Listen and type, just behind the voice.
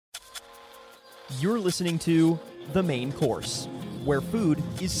You're listening to The Main Course, where food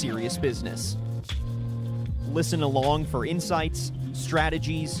is serious business. Listen along for insights,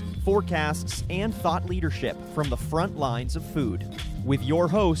 strategies, forecasts, and thought leadership from the front lines of food with your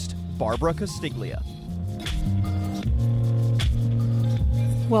host, Barbara Castiglia.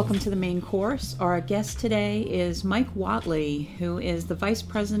 Welcome to The Main Course. Our guest today is Mike Whatley, who is the Vice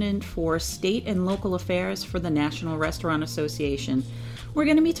President for State and Local Affairs for the National Restaurant Association. We're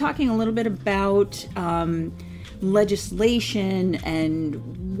going to be talking a little bit about legislation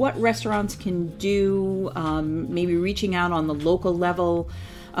and what restaurants can do, maybe reaching out on the local level,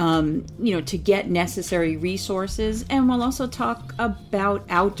 to get necessary resources. And we'll also talk about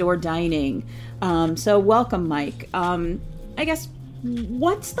outdoor dining. So welcome, Mike. I guess,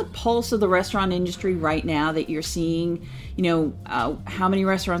 what's the pulse of the restaurant industry right now that you're seeing? How many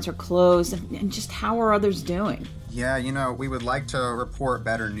restaurants are closed and just how are others doing? Yeah, we would like to report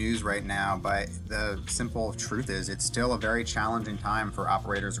better news right now, but the simple truth is it's still a very challenging time for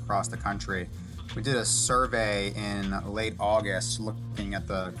operators across the country. We did a survey in late August looking at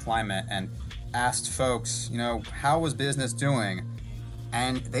the climate and asked folks, how was business doing?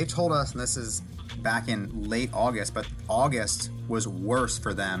 And they told us, and this is back in late August, but August was worse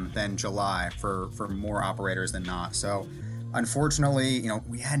for them than July for more operators than not. So unfortunately,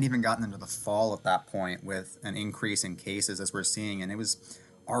 we hadn't even gotten into the fall at that point with an increase in cases as we're seeing, and it was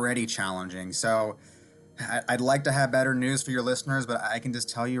already challenging. So I'd like to have better news for your listeners, but I can just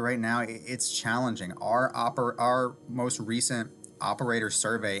tell you right now, it's challenging. Our most recent operator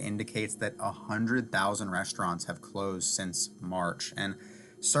survey indicates that 100,000 restaurants have closed since March, and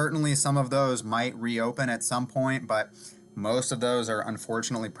certainly some of those might reopen at some point, but most of those are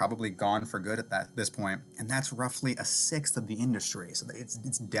unfortunately probably gone for good at this point, and that's roughly a sixth of the industry. So it's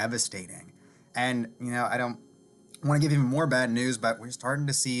devastating. And I don't want to give even more bad news, but we're starting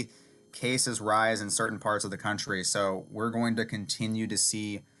to see cases rise in certain parts of the country. So we're going to continue to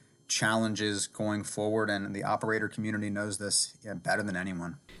see challenges going forward, and the operator community knows this better than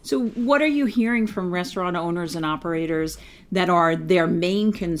anyone. So what are you hearing from restaurant owners and operators that are their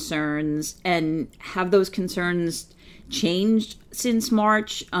main concerns, and have those concerns changed since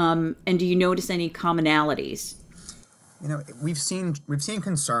March? And do you notice any commonalities? We've seen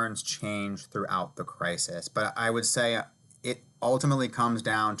concerns change throughout the crisis, but I would say it ultimately comes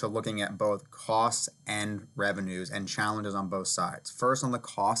down to looking at both costs and revenues and challenges on both sides. First, on the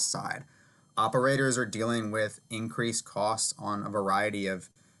cost side, operators are dealing with increased costs on a variety of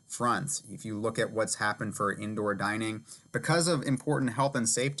fronts. If you look at what's happened for indoor dining, because of important health and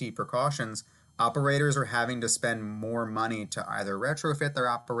safety precautions, operators are having to spend more money to either retrofit their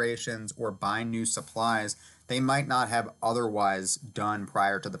operations or buy new supplies they might not have otherwise done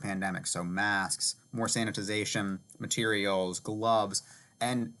prior to the pandemic. So masks, more sanitization, materials, gloves,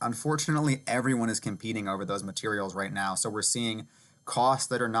 and unfortunately everyone is competing over those materials right now. So we're seeing costs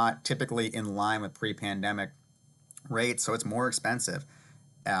that are not typically in line with pre-pandemic rates, so it's more expensive.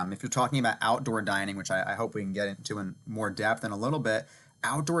 If you're talking about outdoor dining, which I hope we can get into in more depth in a little bit,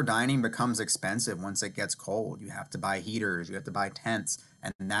 outdoor dining becomes expensive once it gets cold. You have to buy heaters, you have to buy tents,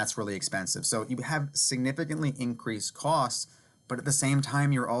 and that's really expensive. So you have significantly increased costs, but at the same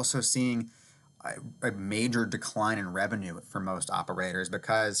time, you're also seeing a major decline in revenue for most operators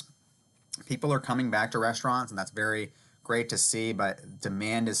because people are coming back to restaurants, and that's very great to see, but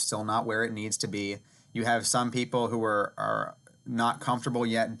demand is still not where it needs to be. You have some people who are not comfortable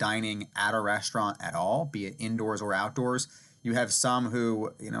yet dining at a restaurant at all, be it indoors or outdoors. You have some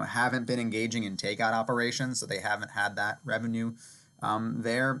who, haven't been engaging in takeout operations, so they haven't had that revenue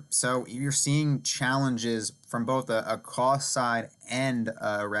there. So you're seeing challenges from both a cost side and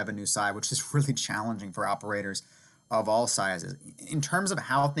a revenue side, which is really challenging for operators of all sizes. In terms of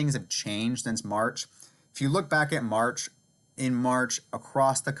how things have changed since March, if you look back at March, in March,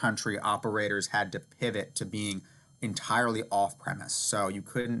 across the country, operators had to pivot to being entirely off-premise. So you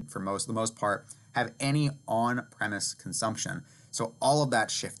couldn't, for the most part, have any on-premise consumption. So all of that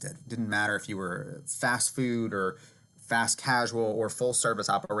shifted. It didn't matter if you were fast food or fast casual or full service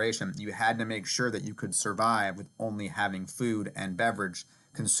operation, you had to make sure that you could survive with only having food and beverage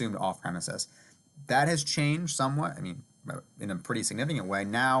consumed off premises. That has changed somewhat, in a pretty significant way.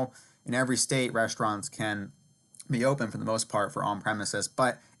 Now, in every state, restaurants can be open for the most part for on-premises,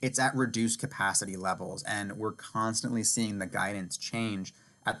 but it's at reduced capacity levels, and we're constantly seeing the guidance change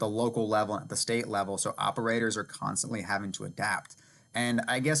at the local level, at the state level, so operators are constantly having to adapt. And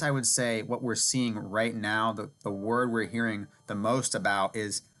I guess I would say what we're seeing right now, the word we're hearing the most about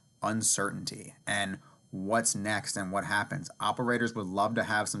is uncertainty and what's next and what happens. Operators would love to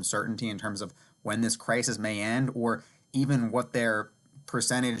have some certainty in terms of when this crisis may end or even what their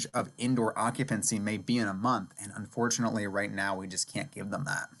percentage of indoor occupancy may be in a month. And unfortunately, right now, we just can't give them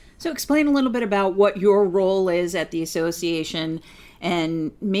that. So explain a little bit about what your role is at the association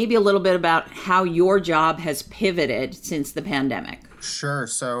and maybe a little bit about how your job has pivoted since the pandemic. Sure.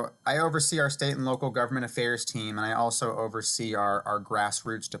 So I oversee our state and local government affairs team, and I also oversee our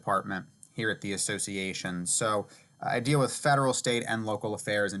grassroots department here at the association. So I deal with federal, state, and local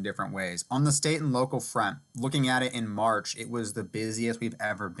affairs in different ways. On the state and local front, looking at it in March, it was the busiest we've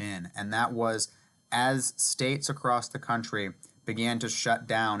ever been. And that was as states across the country began to shut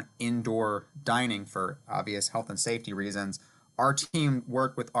down indoor dining for obvious health and safety reasons. Our team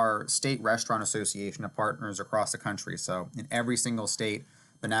worked with our state restaurant association of partners across the country. So in every single state,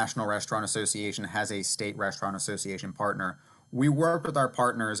 the National Restaurant Association has a state restaurant association partner. We worked with our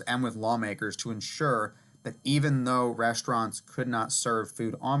partners and with lawmakers to ensure that even though restaurants could not serve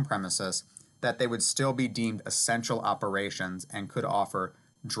food on premises, that they would still be deemed essential operations and could offer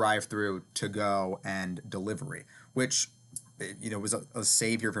drive-through, to-go, and delivery, which was a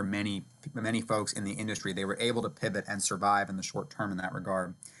savior for many folks in the industry. They were able to pivot and survive in the short term in that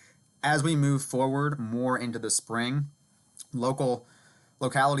regard. As we move forward more into the spring,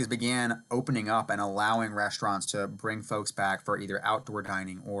 localities began opening up and allowing restaurants to bring folks back for either outdoor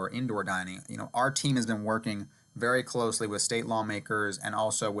dining or indoor dining. Our team has been working very closely with state lawmakers and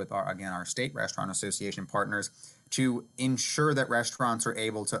also with our state restaurant association partners to ensure that restaurants are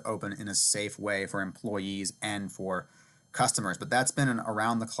able to open in a safe way for employees and for customers. But that's been an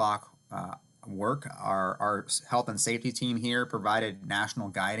around-the-clock work. Our health and safety team here provided national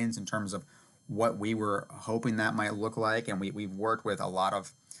guidance in terms of what we were hoping that might look like, and we've worked with a lot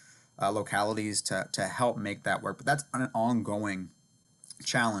of localities to help make that work. But that's an ongoing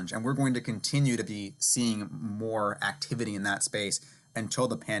challenge, and we're going to continue to be seeing more activity in that space until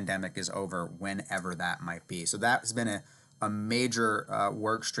the pandemic is over, whenever that might be. So that's been a major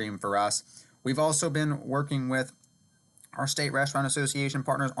work stream for us. We've also been working with our state restaurant association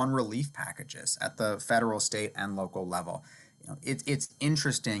partners on relief packages at the federal, state, and local level. It's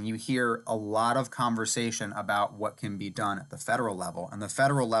interesting. You hear a lot of conversation about what can be done at the federal level, and the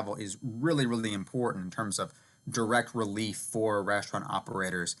federal level is really, really important in terms of direct relief for restaurant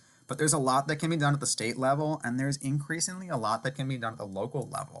operators. But there's a lot that can be done at the state level, and there's increasingly a lot that can be done at the local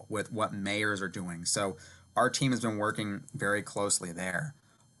level with what mayors are doing. So our team has been working very closely there.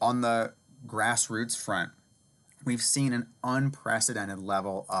 On the grassroots front, we've seen an unprecedented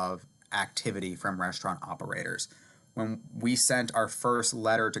level of activity from restaurant operators. When we sent our first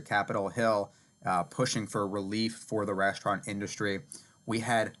letter to Capitol Hill pushing for relief for the restaurant industry, we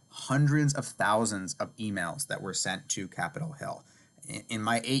had hundreds of thousands of emails that were sent to Capitol Hill. In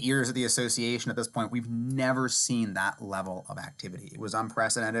my 8 years at the association at this point, we've never seen that level of activity. It was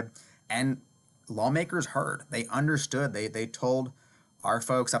unprecedented, and lawmakers heard. They understood. They told our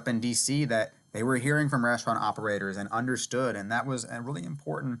folks up in D.C. that they were hearing from restaurant operators and understood, and that was a really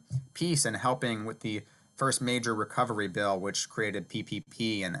important piece in helping with the first major recovery bill, which created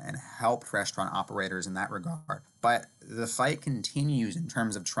PPP and helped restaurant operators in that regard. But the fight continues in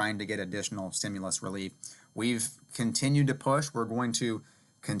terms of trying to get additional stimulus relief. We've continued to push. We're going to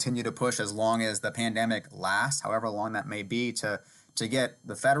continue to push as long as the pandemic lasts, however long that may be, to get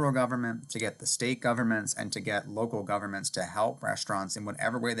the federal government, to get the state governments, and to get local governments to help restaurants in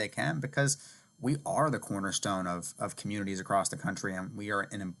whatever way they can, because we are the cornerstone of communities across the country, and we are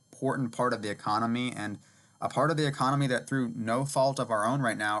an important part of the economy, and a part of the economy that through no fault of our own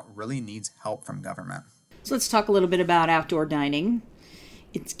right now really needs help from government. So let's talk a little bit about outdoor dining.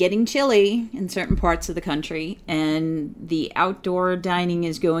 It's getting chilly in certain parts of the country, and the outdoor dining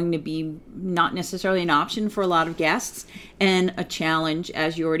is going to be not necessarily an option for a lot of guests and a challenge,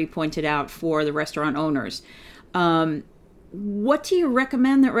 as you already pointed out, for the restaurant owners. What do you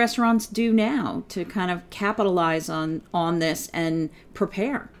recommend that restaurants do now to kind of capitalize on this and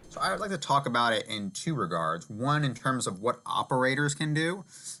prepare? So I would like to talk about it in two regards. One, in terms of what operators can do,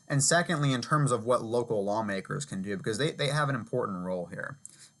 and secondly, in terms of what local lawmakers can do, because they have an important role here.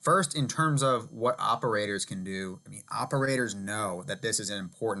 First, in terms of what operators can do, operators know that this is an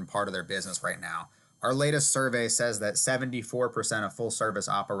important part of their business right now. Our latest survey says that 74% of full-service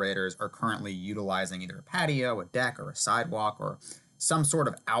operators are currently utilizing either a patio, a deck, or a sidewalk, or some sort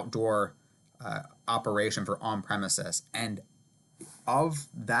of outdoor operation for on-premises. And of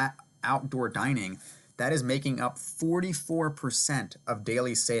that outdoor dining, that is making up 44% of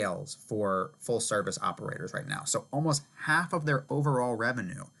daily sales for full-service operators right now. So almost half of their overall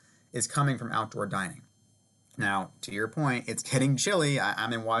revenue is coming from outdoor dining. Now, to your point, it's getting chilly.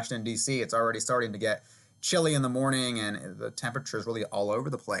 I'm in Washington, D.C. It's already starting to get chilly in the morning, and the temperature is really all over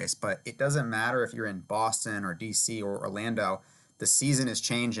the place. But it doesn't matter if you're in Boston or D.C. or Orlando. the season is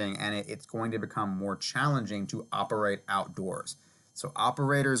changing and it's going to become more challenging to operate outdoors. So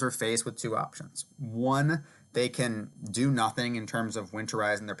operators are faced with two options. One, they can do nothing in terms of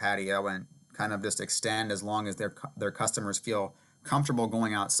winterizing their patio and kind of just extend as long as their customers feel comfortable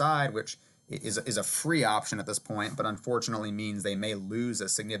going outside, which is a free option at this point, but unfortunately means they may lose a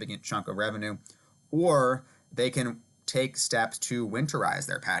significant chunk of revenue. Or they can take steps to winterize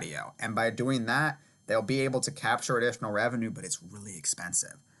their patio. And by doing that, they'll be able to capture additional revenue, but it's really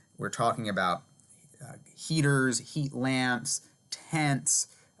expensive. We're talking about heaters, heat lamps, tents,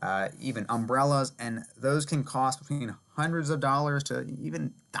 even umbrellas, and those can cost between hundreds of dollars to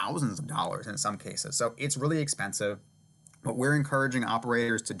even thousands of dollars in some cases. So it's really expensive. What we're encouraging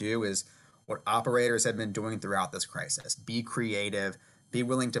operators to do is what operators have been doing throughout this crisis. Be creative, be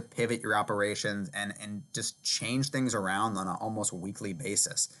willing to pivot your operations and just change things around on an almost weekly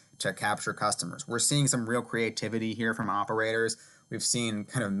basis to capture customers. We're seeing some real creativity here from operators. We've seen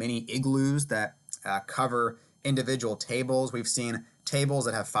kind of mini igloos that cover individual tables. We've seen tables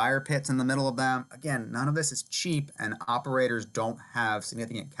that have fire pits in the middle of them. Again, none of this is cheap, and operators don't have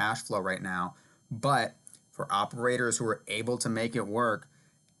significant cash flow right now. But for operators who are able to make it work,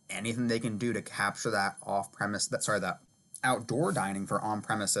 anything they can do to capture that that outdoor dining for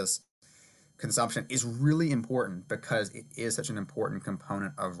on-premises consumption is really important because it is such an important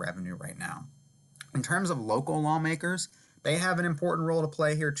component of revenue right now. In terms of local lawmakers, they have an important role to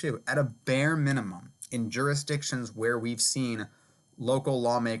play here too. At a bare minimum, in jurisdictions where we've seen local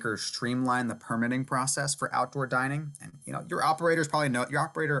lawmakers streamline the permitting process for outdoor dining, and your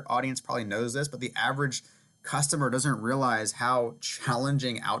operator audience probably knows this, but the average customer doesn't realize how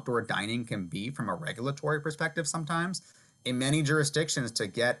challenging outdoor dining can be from a regulatory perspective sometimes. In many jurisdictions, to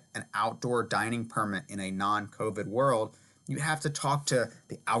get an outdoor dining permit in a non-COVID world, you have to talk to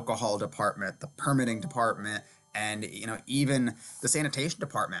the alcohol department, the permitting department, and even the sanitation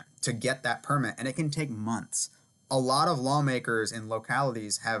department to get that permit, and it can take months. A lot of lawmakers in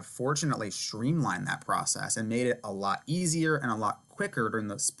localities have fortunately streamlined that process and made it a lot easier and a lot quicker during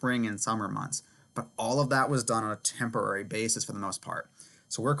the spring and summer months. But all of that was done on a temporary basis for the most part.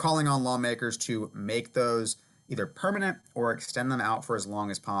 So we're calling on lawmakers to make those either permanent or extend them out for as long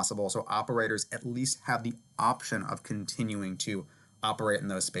as possible so operators at least have the option of continuing to operate in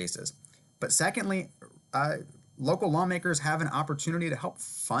those spaces. But secondly, local lawmakers have an opportunity to help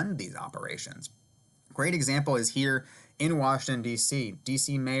fund these operations. Great example is here in Washington, D.C.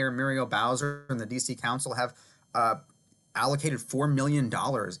 D.C. Mayor Muriel Bowser and the D.C. Council have allocated $4 million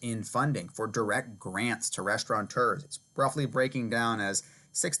in funding for direct grants to restaurateurs. It's roughly breaking down as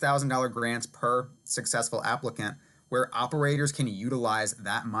 $6,000 grants per successful applicant, where operators can utilize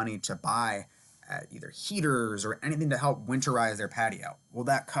that money to buy either heaters or anything to help winterize their patio. Will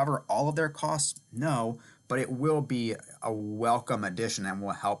that cover all of their costs? No, but it will be a welcome addition and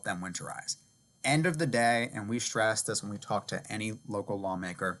will help them winterize. End of the day, and we stress this when we talk to any local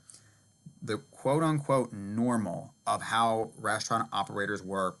lawmaker, the quote-unquote normal of how restaurant operators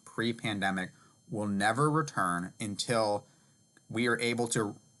were pre-pandemic will never return until we are able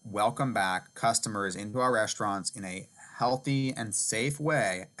to welcome back customers into our restaurants in a healthy and safe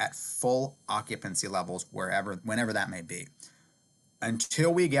way at full occupancy levels whenever that may be.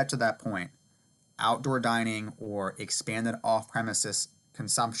 Until we get to that point, outdoor dining or expanded off-premises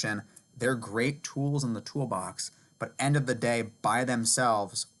consumption, they're great tools in the toolbox, but end of the day, by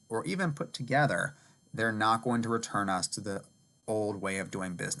themselves or even put together, they're not going to return us to the old way of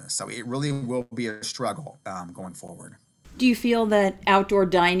doing business. So it really will be a struggle going forward. Do you feel that outdoor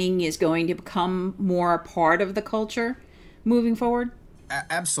dining is going to become more a part of the culture moving forward?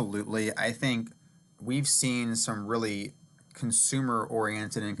 Absolutely. I think we've seen some really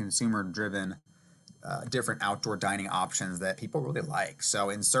consumer-oriented and consumer-driven different outdoor dining options that people really like. So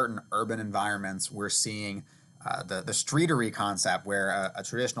in certain urban environments, we're seeing the streetery concept where a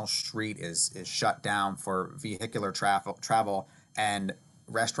traditional street is shut down for vehicular travel and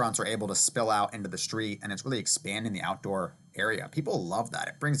restaurants are able to spill out into the street, and it's really expanding the outdoor area. People love that.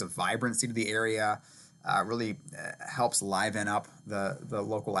 It brings a vibrancy to the area, really helps liven up the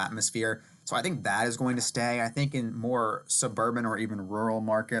local atmosphere. So I think that is going to stay. I think in more suburban or even rural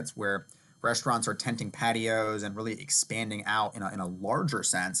markets where restaurants are tenting patios and really expanding out in a larger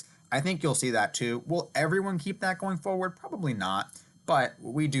sense, I think you'll see that too. Will everyone keep that going forward? Probably not. But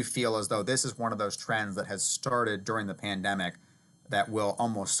we do feel as though this is one of those trends that has started during the pandemic that will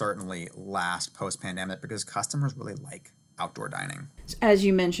almost certainly last post-pandemic because customers really like outdoor dining. As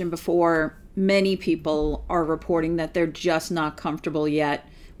you mentioned before, many people are reporting that they're just not comfortable yet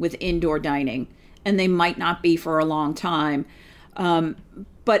with indoor dining, and they might not be for a long time.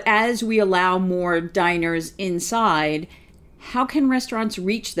 But as we allow more diners inside, how can restaurants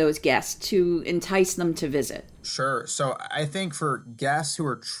reach those guests to entice them to visit? Sure. So I think for guests who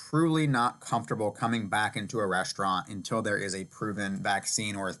are truly not comfortable coming back into a restaurant until there is a proven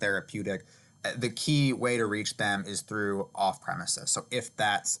vaccine or a therapeutic, the key way to reach them is through off premises. So if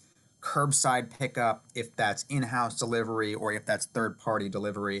that's curbside pickup, if that's in-house delivery, or if that's third-party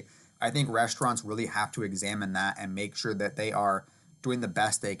delivery, I think restaurants really have to examine that and make sure that they are doing the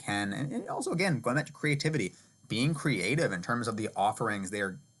best they can. And also, again, going back to creativity, being creative in terms of the offerings they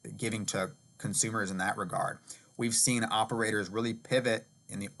are giving to consumers in that regard. We've seen operators really pivot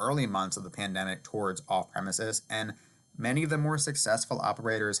in the early months of the pandemic towards off-premises, and many of the more successful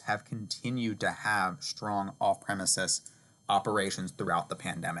operators have continued to have strong off-premises operations throughout the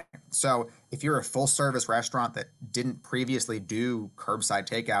pandemic. So if you're a full-service restaurant that didn't previously do curbside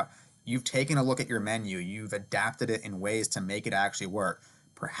takeout, you've taken a look at your menu, you've adapted it in ways to make it actually work.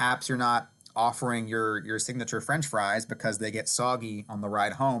 Perhaps you're not offering your signature French fries because they get soggy on the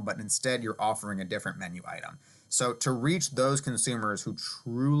ride home, but instead you're offering a different menu item. So to reach those consumers who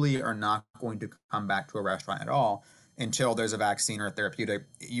truly are not going to come back to a restaurant at all until there's a vaccine or a therapeutic,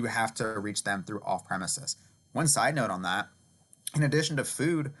 you have to reach them through off-premises. One side note on that, in addition to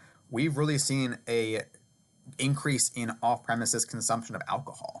food, we've really seen a increase in off-premises consumption of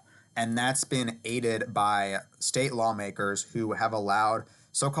alcohol. And that's been aided by state lawmakers who have allowed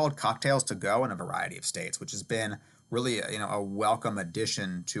so-called cocktails to go in a variety of states, which has been really a welcome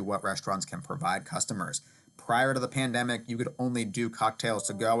addition to what restaurants can provide customers. Prior to the pandemic, you could only do cocktails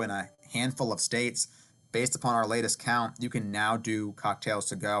to go in a handful of states. Based upon our latest count, you can now do cocktails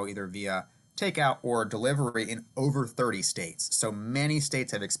to go either via takeout or delivery in over 30 states. So many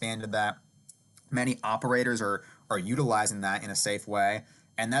states have expanded that. Many operators are utilizing that in a safe way.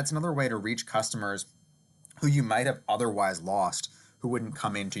 And that's another way to reach customers who you might have otherwise lost, who wouldn't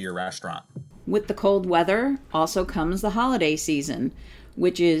come into your restaurant. With the cold weather also comes the holiday season,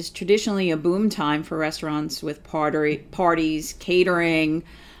 which is traditionally a boom time for restaurants with parties, catering.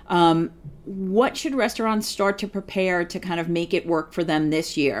 What should restaurants start to prepare to kind of make it work for them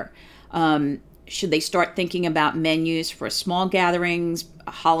this year? Should they start thinking about menus for small gatherings,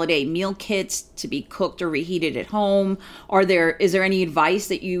 holiday meal kits to be cooked or reheated at home? Is there any advice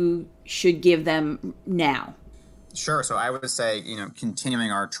that you should give them now? Sure. So I would say,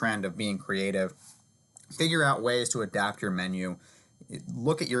 continuing our trend of being creative, figure out ways to adapt your menu,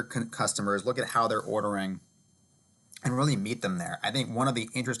 look at your customers, look at how they're ordering, and really meet them there. I think one of the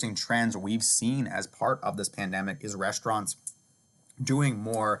interesting trends we've seen as part of this pandemic is restaurants doing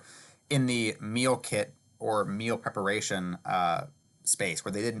more in the meal kit or meal preparation space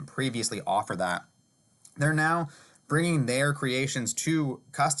where they didn't previously offer that. They're now bringing their creations to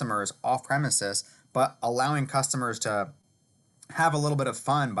customers off premises, but allowing customers to have a little bit of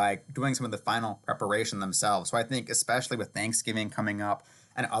fun by doing some of the final preparation themselves. So I think especially with Thanksgiving coming up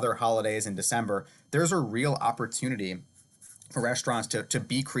and other holidays in December, there's a real opportunity for restaurants to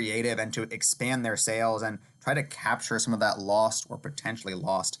be creative and to expand their sales and try to capture some of that lost or potentially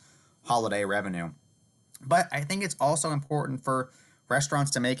lost holiday revenue. But I think it's also important for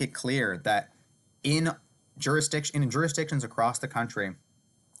restaurants to make it clear that in jurisdictions across the country,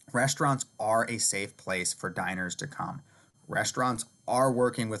 restaurants are a safe place for diners to come. Restaurants are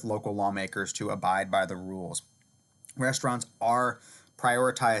working with local lawmakers to abide by the rules. Restaurants are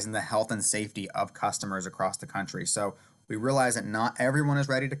prioritizing the health and safety of customers across the country. So we realize that not everyone is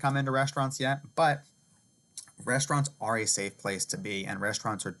ready to come into restaurants yet, but restaurants are a safe place to be, and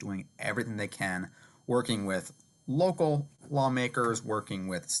restaurants are doing everything they can, working with local lawmakers, working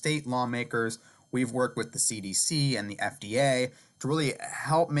with state lawmakers. We've worked with the CDC and the FDA to really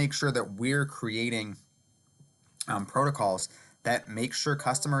help make sure that we're creating protocols that make sure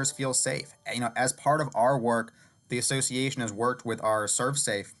customers feel safe. As part of our work, the association has worked with our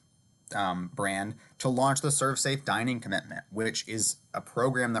ServSafe brand to launch the ServSafe Dining Commitment, which is a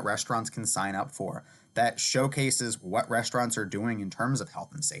program that restaurants can sign up for that showcases what restaurants are doing in terms of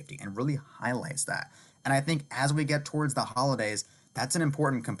health and safety and really highlights that. And I think as we get towards the holidays, that's an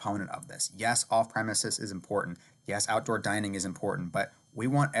important component of this. Yes, off-premises is important. Yes, outdoor dining is important, but we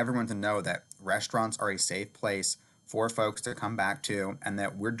want everyone to know that restaurants are a safe place for folks to come back to, and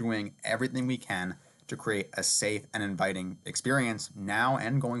that we're doing everything we can to create a safe and inviting experience now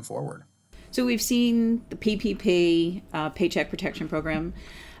and going forward. So we've seen the PPP, Paycheck Protection Program,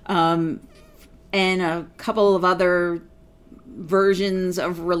 and a couple of other versions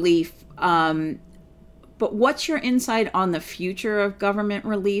of relief. But what's your insight on the future of government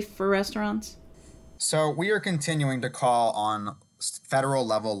relief for restaurants? So we are continuing to call on federal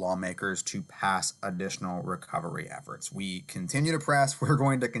level lawmakers to pass additional recovery efforts. We continue to press. We're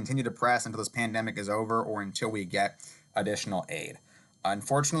going to continue to press until this pandemic is over or until we get additional aid.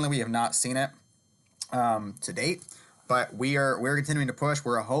 Unfortunately, we have not seen it to date, but we're continuing to push.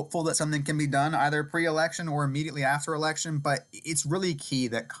 We're hopeful that something can be done either pre-election or immediately after election, but it's really key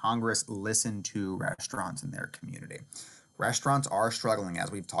that Congress listen to restaurants in their community. Restaurants are struggling,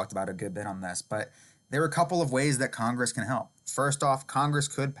 as we've talked about a good bit on this, but there are a couple of ways that Congress can help. First off, Congress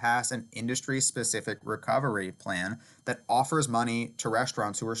could pass an industry-specific recovery plan that offers money to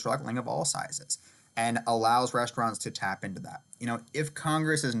restaurants who are struggling of all sizes and allows restaurants to tap into that. If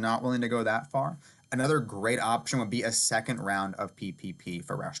Congress is not willing to go that far, another great option would be a second round of PPP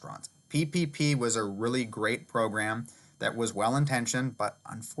for restaurants. PPP was a really great program that was well-intentioned, but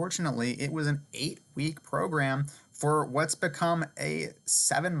unfortunately, it was an 8-week program for what's become a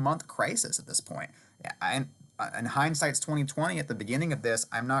 7-month crisis at this point. And in hindsight's 2020, at the beginning of this,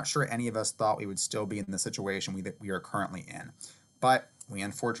 I'm not sure any of us thought we would still be in the situation we are currently in. But we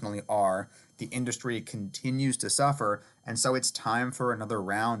unfortunately are. The industry continues to suffer, and so it's time for another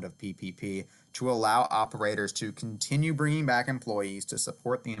round of PPP to allow operators to continue bringing back employees, to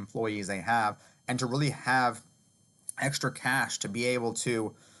support the employees they have, and to really have extra cash to be able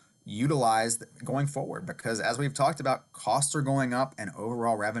to utilize going forward, because as we've talked about, costs are going up and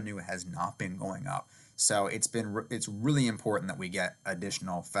overall revenue has not been going up. So it's really important that we get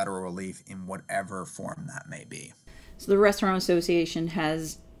additional federal relief in whatever form that may be. So the Restaurant Association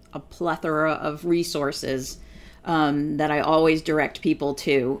has a plethora of resources that I always direct people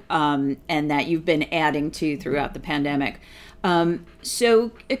to, and that you've been adding to throughout the pandemic.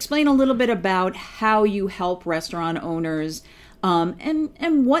 So explain a little bit about how you help restaurant owners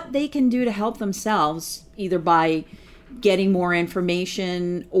and what they can do to help themselves, either by getting more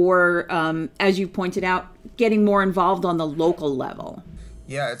information or, as you pointed out, getting more involved on the local level.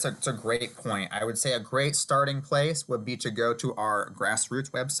 Yeah, it's a great point. I would say a great starting place would be to go to our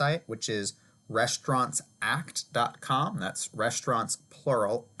grassroots website, which is restaurantsact.com. That's restaurants,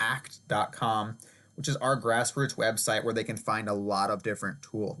 plural, act.com, which is our grassroots website where they can find a lot of different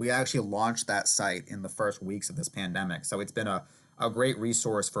tools. We actually launched that site in the first weeks of this pandemic, so it's been a great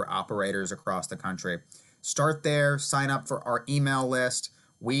resource for operators across the country. Start there, sign up for our email list.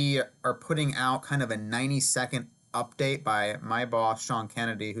 We are putting out kind of a 90-second update by my boss, Sean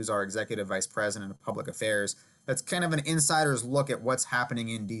Kennedy, who's our Executive Vice President of Public Affairs. That's kind of an insider's look at what's happening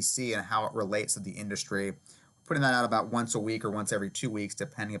in DC and how it relates to the industry. We're putting that out about once a week or once every 2 weeks,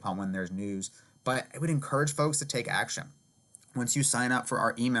 depending upon when there's news. But I would encourage folks to take action. Once you sign up for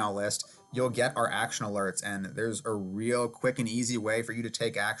our email list, you'll get our action alerts, and there's a real quick and easy way for you to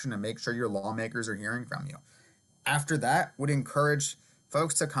take action and make sure your lawmakers are hearing from you. After that, would encourage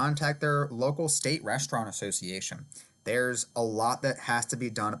folks to contact their local state restaurant association. There's a lot that has to be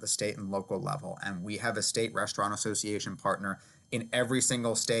done at the state and local level, and we have a state restaurant association partner in every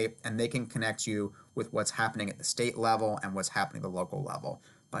single state, and they can connect you with what's happening at the state level and what's happening at the local level.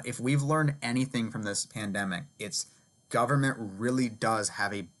 But if we've learned anything from this pandemic, it's government really does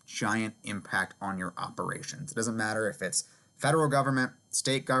have a giant impact on your operations. It doesn't matter if it's federal government,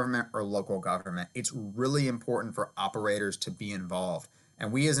 state government, or local government. It's really important for operators to be involved.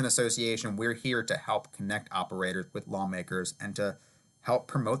 And we as an association, we're here to help connect operators with lawmakers and to help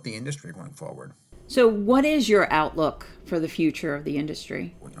promote the industry going forward. So what is your outlook for the future of the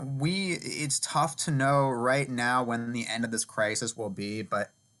industry? It's tough to know right now when the end of this crisis will be,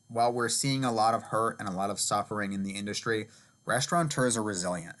 but while we're seeing a lot of hurt and a lot of suffering in the industry, restaurateurs are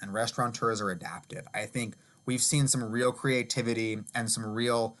resilient and restaurateurs are adaptive. I think we've seen some real creativity and some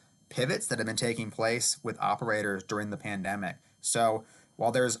real pivots that have been taking place with operators during the pandemic. So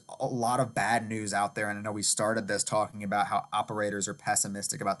while there's a lot of bad news out there, and I know we started this talking about how operators are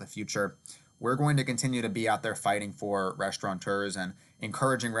pessimistic about the future, we're going to continue to be out there fighting for restaurateurs and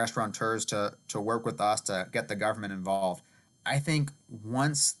encouraging restaurateurs to work with us to get the government involved. I think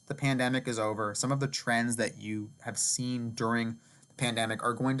once the pandemic is over, some of the trends that you have seen during the pandemic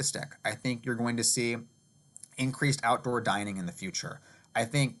are going to stick. I think you're going to see increased outdoor dining in the future. I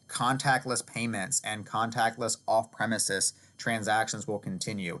think contactless payments and contactless off-premises transactions will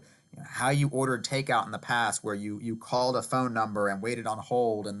continue. How you ordered takeout in the past, where you called a phone number and waited on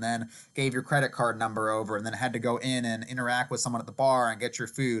hold and then gave your credit card number over and then had to go in and interact with someone at the bar and get your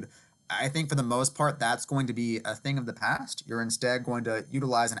food. I think for the most part, that's going to be a thing of the past. You're instead going to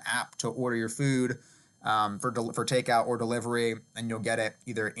utilize an app to order your food for takeout or delivery, and you'll get it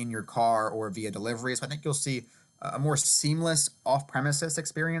either in your car or via delivery. So I think you'll see a more seamless off-premises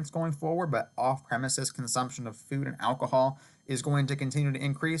experience going forward, but off-premises consumption of food and alcohol is going to continue to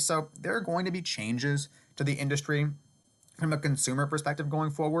increase. So there are going to be changes to the industry from a consumer perspective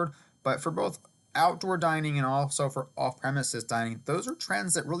going forward, but for both outdoor dining and also for off-premises dining, those are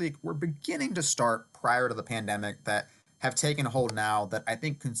trends that really were beginning to start prior to the pandemic that have taken hold now that I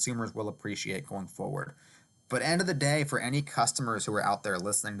think consumers will appreciate going forward. But end of the day, for any customers who are out there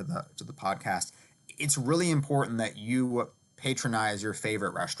listening to the podcast, it's really important that you patronize your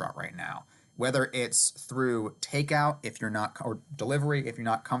favorite restaurant right now. Whether it's through takeout if you're not, or delivery if you're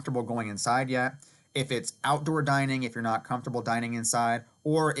not comfortable going inside yet, if it's outdoor dining if you're not comfortable dining inside,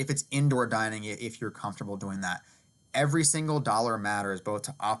 or if it's indoor dining if you're comfortable doing that. Every single dollar matters both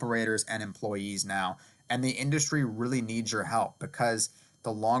to operators and employees now, and the industry really needs your help because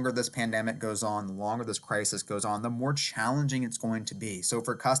the longer this pandemic goes on, the longer this crisis goes on, the more challenging it's going to be. So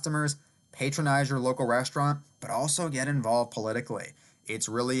for customers, patronize your local restaurant, but also get involved politically. It's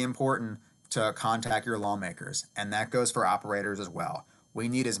really important to contact your lawmakers, and that goes for operators as well. We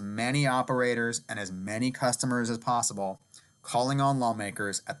need as many operators and as many customers as possible calling on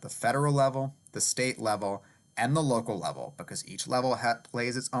lawmakers at the federal level, the state level, and the local level, because each level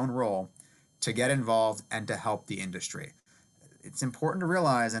plays its own role to get involved and to help the industry. It's important to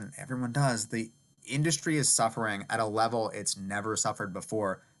realize, and everyone does, the industry is suffering at a level it's never suffered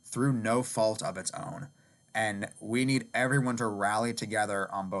before through no fault of its own. And we need everyone to rally together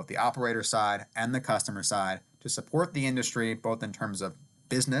on both the operator side and the customer side to support the industry, both in terms of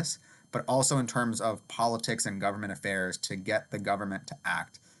business, but also in terms of politics and government affairs to get the government to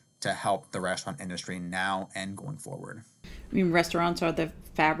act to help the restaurant industry now and going forward. I mean, restaurants are the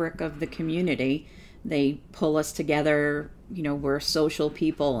fabric of the community. They pull us together. You know, we're social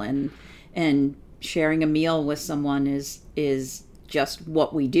people, and sharing a meal with someone is just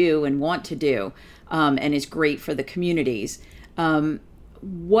what we do and want to do, and is great for the communities.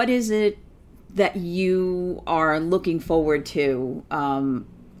 What is it that you are looking forward to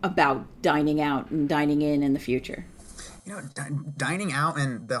about dining out and dining in the future? You know, dining out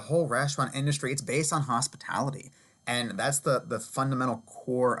and the whole restaurant industry, it's based on hospitality. And that's the fundamental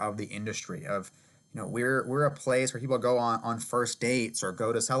core of the industry of, you know, we're a place where people go on first dates or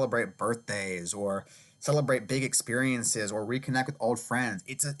go to celebrate birthdays or celebrate big experiences or reconnect with old friends.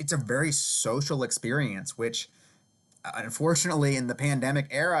 It's a very social experience, which unfortunately in the pandemic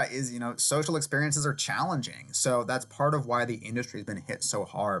era is, you know, social experiences are challenging. So that's part of why the industry has been hit so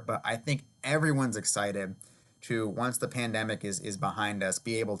hard. But I think everyone's excited to, once the pandemic is behind us,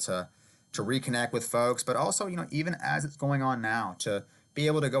 be able to reconnect with folks, but also, you know, even as it's going on now, to be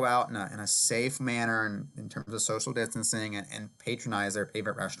able to go out in a safe manner in terms of social distancing and patronize their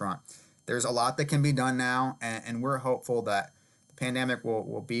favorite restaurant. There's a lot that can be done now, and we're hopeful that the pandemic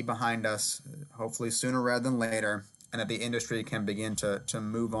will be behind us, hopefully sooner rather than later, and that the industry can begin to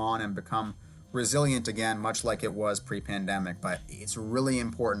move on and become resilient again, much like it was pre-pandemic. But it's really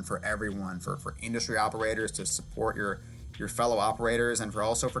important for everyone, for industry operators to support your fellow operators, and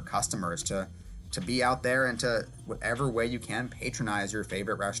for customers to be out there and to, whatever way you can, patronize your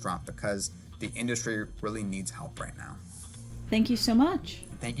favorite restaurant, because the industry really needs help right now. Thank you so much.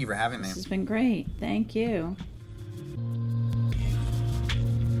 Thank you for having me. This has been great. Thank you.